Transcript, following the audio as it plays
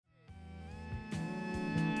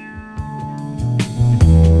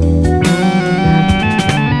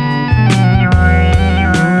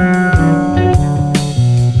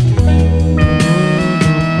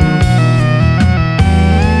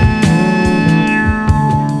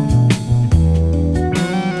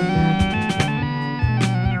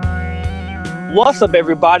What's up,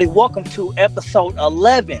 everybody? Welcome to episode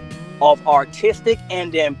 11 of Artistic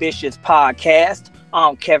and Ambitious Podcast.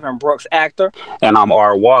 I'm Kevin Brooks, actor. And I'm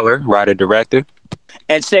R. Waller, writer director.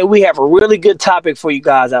 And today we have a really good topic for you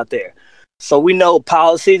guys out there. So we know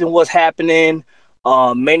policies and what's happening.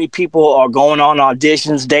 Many people are going on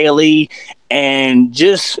auditions daily and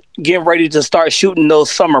just getting ready to start shooting those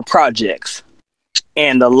summer projects.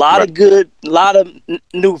 And a lot of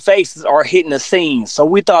new faces are hitting the scene. So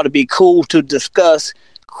we thought it'd be cool to discuss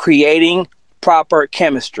creating proper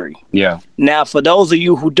chemistry. Yeah. Now, for those of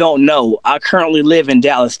you who don't know, I currently live in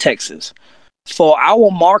Dallas, Texas. For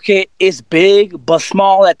our market, it's big but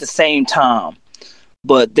small at the same time.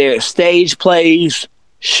 But there's stage plays,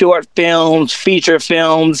 short films, feature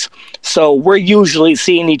films. So we're usually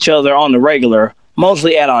seeing each other on the regular,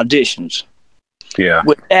 mostly at auditions. Yeah.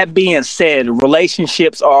 With that being said,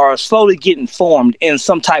 relationships are slowly getting formed in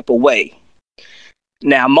some type of way.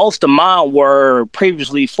 Now, most of mine were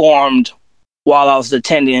previously formed while I was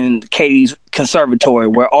attending Katie's conservatory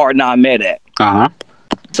where Art and I met at. Uh-huh.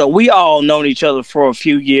 So we all known each other for a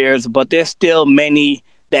few years, but there's still many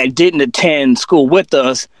that didn't attend school with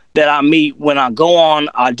us that I meet when I go on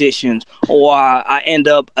auditions or I end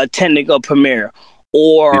up attending a premiere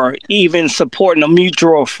or even supporting a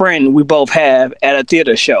mutual friend we both have at a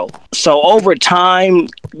theater show. So over time,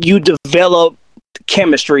 you develop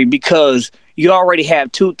chemistry because you already have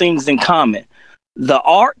two things in common: the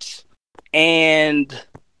arts and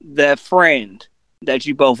the friend that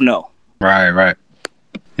you both know. Right.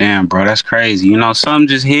 Damn, bro, that's crazy. You know, something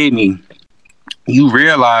just hit me. You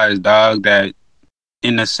realize, dog, that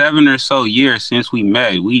in the 7 or so years since we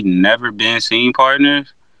met, we never been scene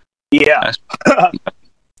partners. Yeah.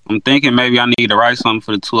 I'm thinking maybe I need to write something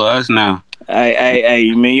for the two of us now.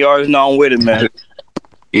 Hey, man, you always know I'm with it, man.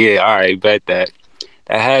 Yeah, all right, bet that.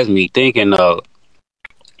 That has me thinking of,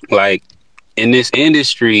 like, in this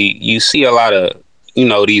industry, you see a lot of,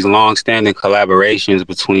 these long-standing collaborations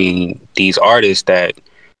between these artists that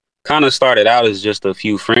kind of started out as just a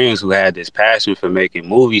few friends who had this passion for making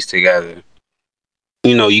movies together.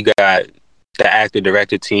 You got the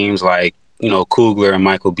actor-director teams like, Coogler and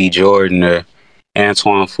Michael B. Jordan, or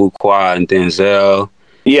Antoine Fuqua and Denzel.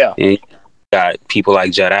 Yeah. And you got people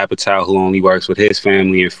like Judd Apatow, who only works with his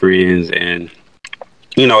family and friends. And,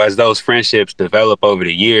 as those friendships develop over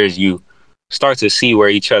the years, you start to see where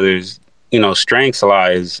each other's, strengths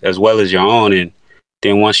lies as well as your own. And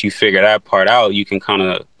then once you figure that part out, you can kind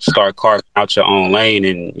of start carving out your own lane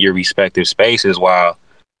in your respective spaces, while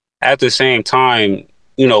at the same time,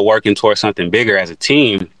 working towards something bigger as a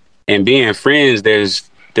team. And being friends, there's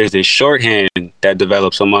this shorthand that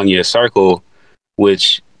develops among your circle,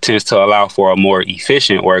 which tends to allow for a more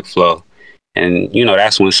efficient workflow. And,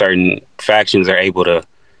 that's when certain factions are able to,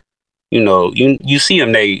 you see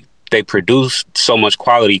them, they produce so much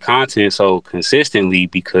quality content so consistently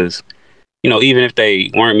because, even if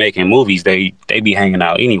they weren't making movies, they be hanging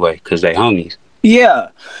out anyway because they homies. Yeah.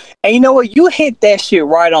 And you know what? You hit that shit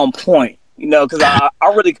right on point, because I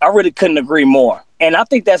really couldn't agree more. And I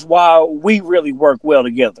think that's why we really work well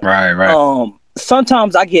together. Right.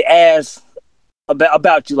 Sometimes I get asked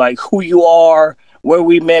about you, like who you are, where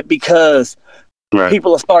we met, because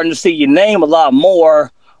people are starting to see your name a lot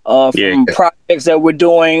more from projects that we're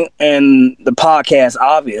doing and the podcast,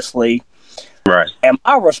 obviously. Right. And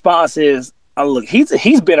my response is, look,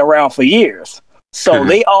 he's been around for years. So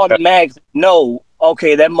they automatically know,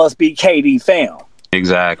 okay, that must be KD fam.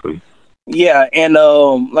 Exactly. Yeah, and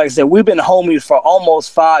like I said, we've been homies for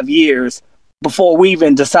almost 5 years before we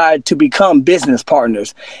even decided to become business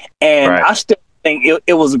partners. And I still think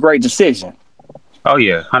it was a great decision. Oh,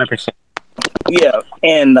 yeah, 100%. Yeah,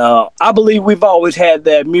 and I believe we've always had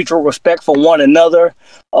that mutual respect for one another,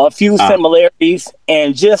 a few similarities,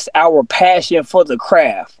 and just our passion for the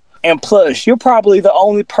craft. And plus, you're probably the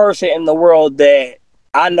only person in the world that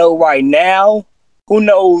I know right now who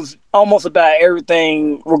knows almost about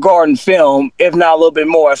everything regarding film, if not a little bit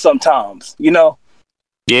more sometimes,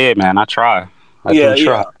 Yeah, man, I try. I do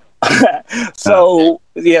try. So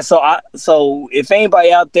if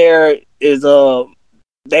anybody out there is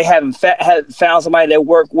they haven't found somebody they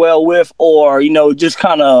work well with, or just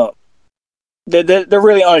kind of they're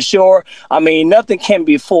really unsure. I mean, nothing can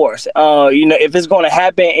be forced. If it's going to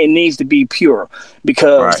happen, it needs to be pure,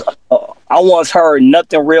 because I once heard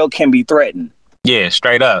nothing real can be threatened. Yeah,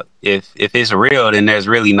 straight up. If it's real, then there's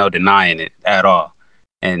really no denying it at all.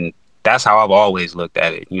 And that's how I've always looked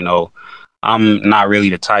at it. I'm not really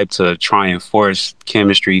the type to try and force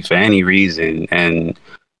chemistry for any reason. And,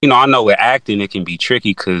 I know with acting, it can be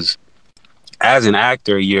tricky because as an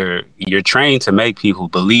actor, you're trained to make people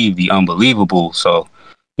believe the unbelievable. So,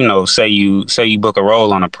 say you book a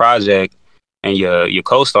role on a project and your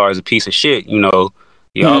co-star is a piece of shit, y'all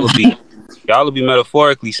will be y'all will be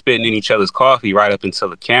metaphorically spitting in each other's coffee right up until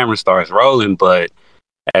the camera starts rolling. But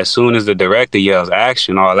as soon as the director yells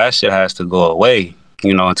action, all that shit has to go away,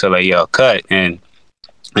 until they yell cut. And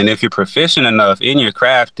if you're proficient enough in your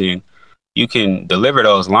crafting, you can deliver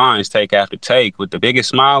those lines take after take with the biggest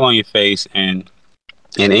smile on your face, and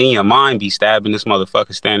in your mind be stabbing this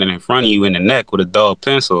motherfucker standing in front of you in the neck with a dull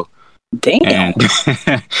pencil. Damn.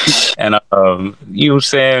 And you know what I'm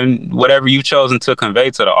saying, whatever you've chosen to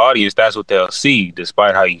convey to the audience, that's what they'll see,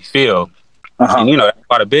 despite how you feel. And that's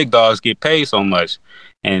why the big dogs get paid so much.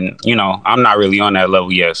 And I'm not really on that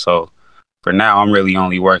level yet, so for now I'm really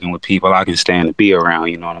only working with people I can stand to be around.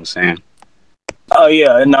 You know what I'm saying? Oh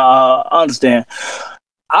yeah, no, I understand.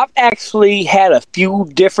 I've actually had a few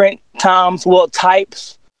different types.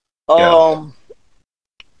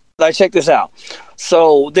 Like, check this out.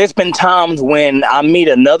 So there's been times when I meet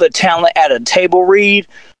another talent at a table read.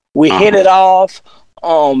 We hit it off.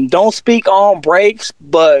 Don't speak on breaks,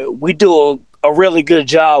 but we do a really good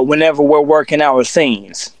job whenever we're working our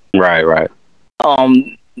scenes. Right.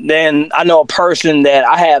 Then I know a person that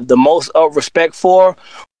I have the most respect for.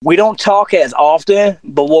 We don't talk as often,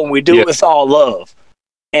 but when we do, it's all love.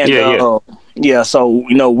 And so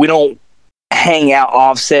we don't hang out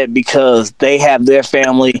offset because they have their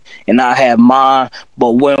family and I have mine.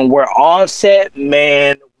 But when we're on set,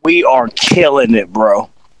 man, we are killing it, bro.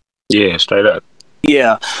 Yeah, straight up.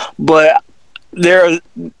 Yeah, but there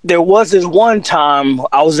was this one time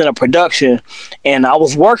I was in a production and I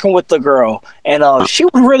was working with the girl, and she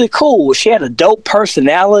was really cool. She had a dope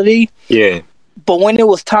personality. Yeah. But when it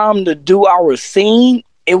was time to do our scene,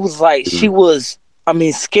 it was like she was,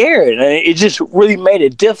 scared. And it just really made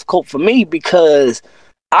it difficult for me because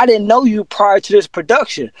I didn't know you prior to this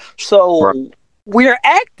production. So we're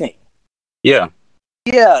acting. Yeah.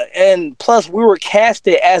 Yeah. And plus we were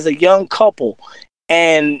casted as a young couple.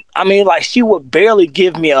 And she would barely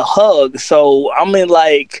give me a hug. So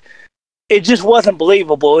it just wasn't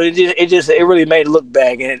believable. It really made it look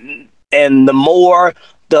bad. And the more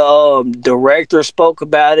the director spoke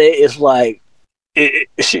about it, it's like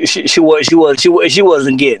she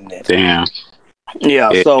wasn't getting it. Damn.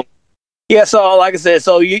 Yeah. So like I said,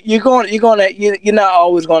 so you're not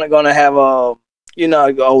always gonna have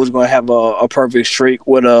a perfect streak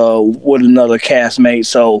with another castmate.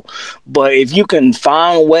 So, but if you can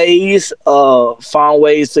find ways to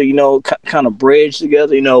kind of bridge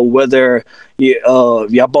together, whether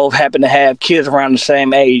y'all both happen to have kids around the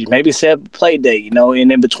same age, maybe set up a play date,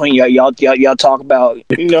 and in between y'all talk about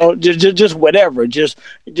just whatever, just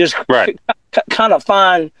right. kind of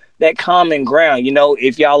find that common ground.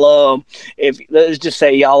 If y'all if let's just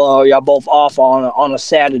say y'all both off on a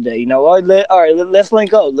Saturday, all right, let's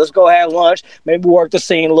link up, let's go have lunch, maybe work the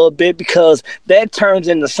scene a little bit, because that turns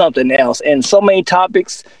into something else, and so many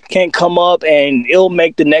topics can come up and it'll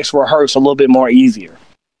make the next rehearsal a little bit more easier.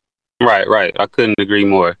 Right. I couldn't agree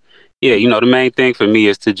more. Yeah, the main thing for me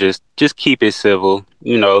is to just keep it civil.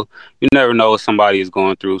 You never know what somebody is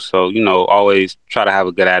going through. So, always try to have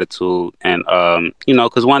a good attitude. And,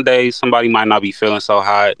 because one day somebody might not be feeling so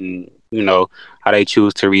hot, and, how they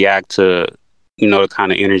choose to react to, the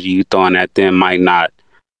kind of energy you throwing at them might not,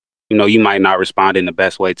 you might not respond in the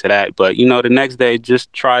best way to that. But, the next day,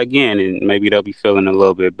 just try again and maybe they'll be feeling a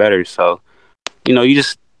little bit better. So, you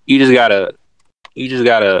just gotta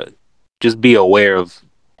just be aware of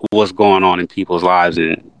what's going on in people's lives,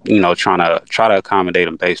 and try to accommodate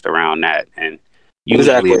them based around that, and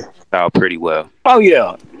usually it works out pretty well. Oh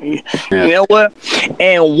yeah. You know what?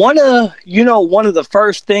 And one of the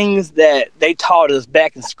first things that they taught us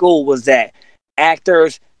back in school was that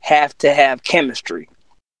actors have to have chemistry.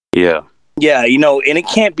 Yeah, and it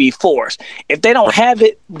can't be forced. If they don't have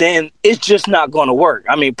it, then it's just not going to work.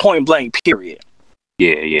 Point blank, period.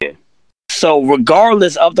 Yeah. So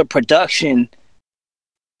regardless of the production,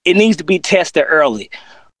 it needs to be tested early.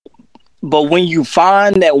 But when you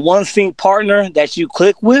find that one scene partner that you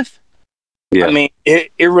click with,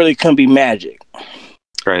 it really can be magic.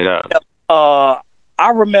 Straight up. I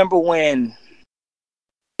remember when,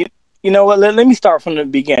 let me start from the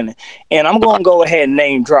beginning. And I'm going to go ahead and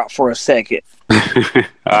name drop for a second. All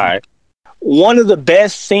right. One of the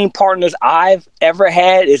best scene partners I've ever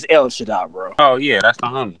had is El Shaddai, bro. Oh, yeah, that's the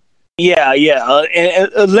homie. Yeah.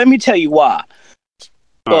 And let me tell you why.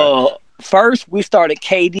 First, we started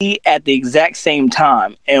KD at the exact same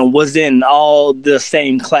time and was in all the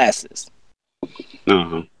same classes.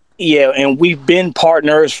 Yeah, and we've been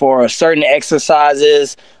partners for certain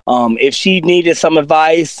exercises. If she needed some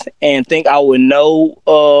advice and think I would know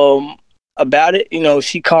about it.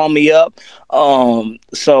 She called me up.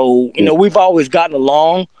 So we've always gotten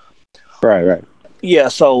along. Right. Yeah.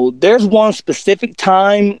 So there's one specific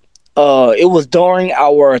time. It was during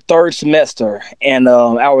our third semester, and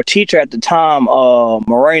our teacher at the time,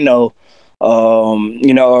 Moreno.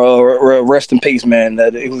 Rest in peace, man.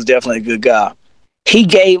 That he was definitely a good guy. He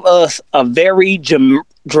gave us a very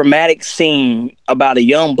dramatic scene about a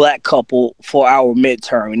young black couple for our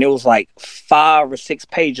midterm, and it was like 5 or 6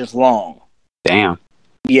 pages long. Damn.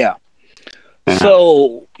 Yeah.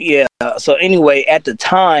 So anyway, at the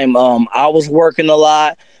time, I was working a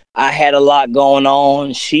lot. I had a lot going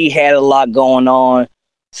on. She had a lot going on.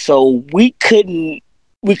 So we could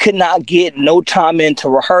not get no time in to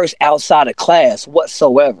rehearse outside of class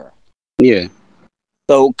whatsoever. Yeah.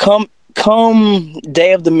 So come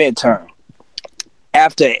day of the midterm,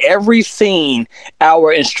 after every scene,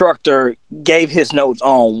 our instructor gave his notes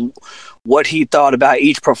on what he thought about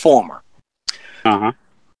each performer. Uh-huh.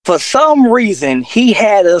 For some reason, he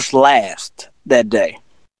had us last that day.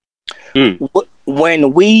 When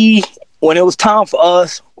it was time for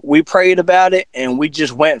us, we prayed about it and we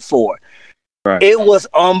just went for it. Right. It was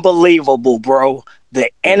unbelievable, bro. The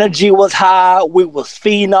energy was high. We was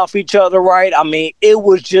feeding off each other right. I mean, it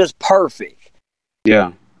was just perfect.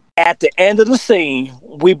 Yeah. At the end of the scene,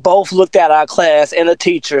 we both looked at our class and the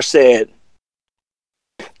teacher said,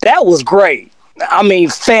 "That was great. I mean,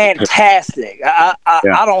 fantastic. I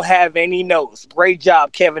don't have any notes. Great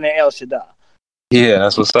job, Kevin and El Shaddai." Yeah,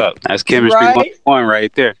 that's what's up. That's chemistry one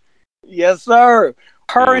right there. Yes, sir.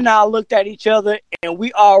 Her and I looked at each other, and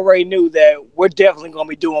we already knew that we're definitely going to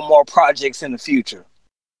be doing more projects in the future.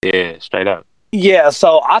 Yeah, straight up. Yeah,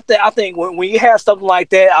 so I think when you have something like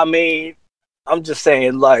that, I mean, I'm just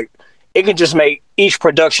saying, like, it can just make each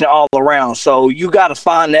production all around. So you got to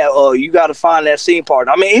find that scene part.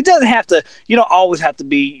 I mean, it doesn't have to, you don't always have to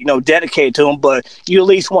be, dedicated to them, but you at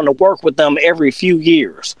least want to work with them every few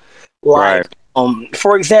years. Like, right.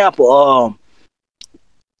 For example,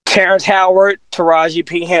 Terrence Howard, Taraji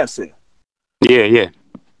P. Henson. Yeah.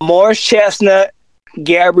 Morris Chestnut,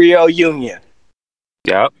 Gabrielle Union.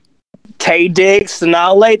 Yep. Tay Diggs,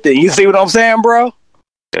 Sanaa Lathan. You see what I'm saying, bro?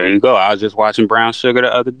 There you go. I was just watching Brown Sugar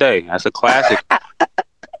the other day. That's a classic.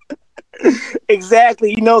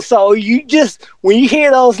 Exactly. So you just, when you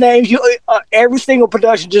hear those names, every single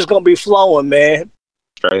production just gonna be flowing, man.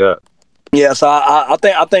 Straight up. Yeah. So I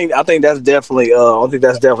think that's definitely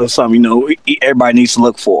something everybody needs to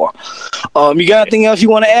look for. You got anything else you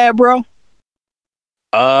want to add, bro?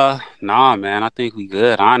 Nah, man. I think we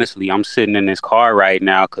good. Honestly, I'm sitting in this car right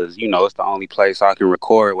now because it's the only place I can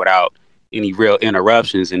record without any real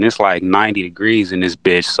interruptions, and it's like 90 degrees in this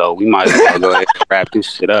bitch, so we might as well go ahead and wrap this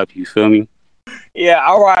shit up. You feel me? Yeah.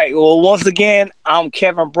 All right. Well, once again, I'm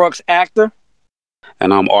Kevin Brooks, actor.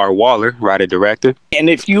 And I'm R. Waller, writer-director. And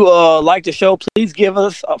if you like the show, please give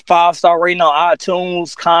us a 5-star rating on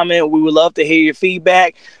iTunes, comment. We would love to hear your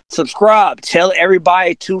feedback. Subscribe. Tell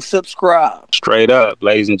everybody to subscribe. Straight up.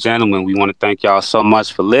 Ladies and gentlemen, we want to thank y'all so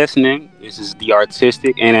much for listening. This is the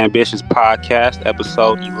Artistic and Ambitious Podcast,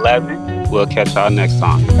 episode 11. We'll catch y'all next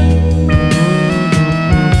time.